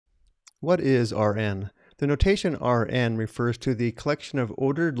What is Rn? The notation Rn refers to the collection of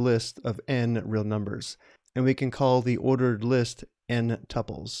ordered lists of n real numbers, and we can call the ordered list n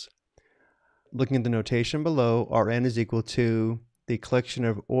tuples. Looking at the notation below, Rn is equal to the collection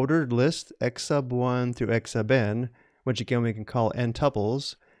of ordered lists x sub 1 through x sub n, which again we can call n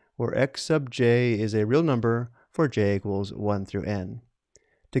tuples, where x sub j is a real number for j equals 1 through n.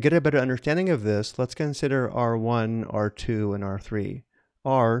 To get a better understanding of this, let's consider R1, R2, and R3.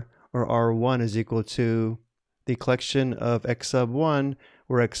 R, or R1, is equal to the collection of x sub 1,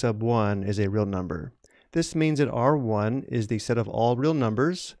 where x sub 1 is a real number. This means that R1 is the set of all real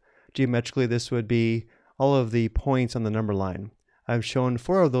numbers. Geometrically, this would be all of the points on the number line. I've shown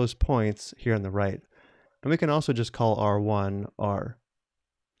 4 of those points here on the right. And we can also just call R1 R.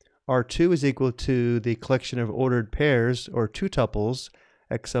 R2 is equal to the collection of ordered pairs, or two tuples,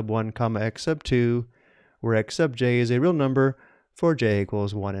 x sub 1 comma x sub 2, where x sub j is a real number for j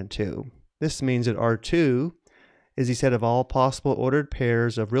equals 1 and 2. This means that R2 is the set of all possible ordered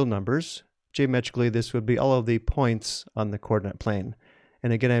pairs of real numbers. Geometrically, this would be all of the points on the coordinate plane.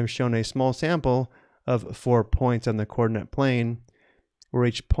 And again, I've shown a small sample of 4 points on the coordinate plane, where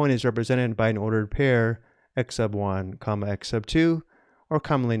each point is represented by an ordered pair, x sub 1 comma x sub 2, or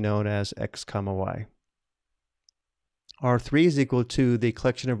commonly known as x comma y. R3 is equal to the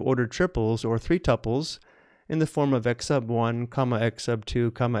collection of ordered triples, or 3 tuples, in the form of x sub 1 comma x sub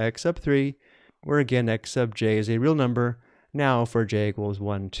 2 comma x sub 3, where again x sub j is a real number, now for j equals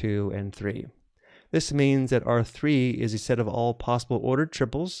 1, 2, and 3. This means that R3 is a set of all possible ordered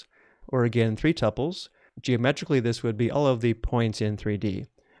triples, or again 3 tuples. Geometrically, this would be all of the points in 3D,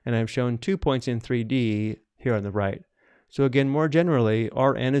 and I've shown 2 points in 3D here on the right. So again, more generally,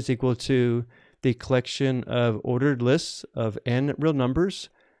 Rn is equal to the collection of ordered lists of n real numbers,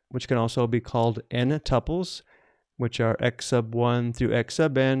 which can also be called n tuples, which are x sub 1 through x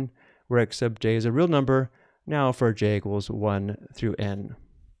sub n, where x sub j is a real number, now for j equals 1 through n.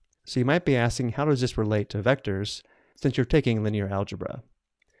 So you might be asking, how does this relate to vectors, since you're taking linear algebra?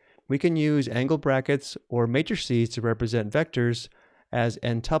 We can use angle brackets or matrices to represent vectors as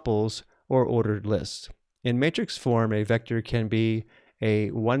n tuples or ordered lists. In matrix form, a vector can be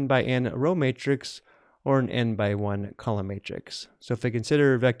a 1 by n row matrix or an n by 1 column matrix. So if we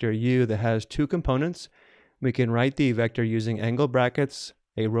consider vector u that has 2 components, we can write the vector using angle brackets,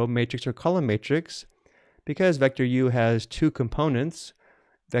 a row matrix or column matrix. Because vector u has 2 components,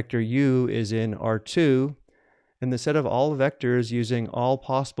 vector u is in R2, and the set of all vectors using all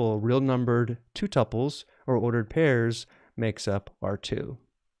possible real numbered 2 tuples or ordered pairs makes up R2.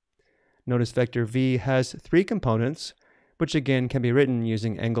 Notice vector v has 3 components, which again can be written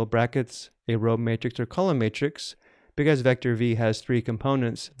using angle brackets, a row matrix or column matrix. Because vector v has 3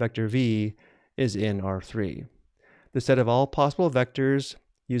 components, vector v is in R3. The set of all possible vectors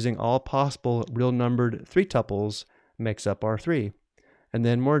using all possible real numbered 3 tuples makes up R3. And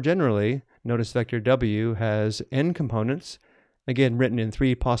then more generally, notice vector w has n components, again written in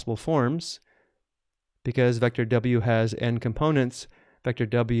 3 possible forms. Because vector w has n components, vector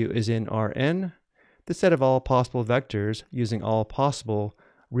w is in Rn. The set of all possible vectors using all possible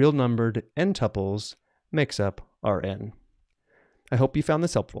real numbered n tuples makes up Rn. I hope you found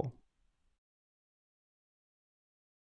this helpful.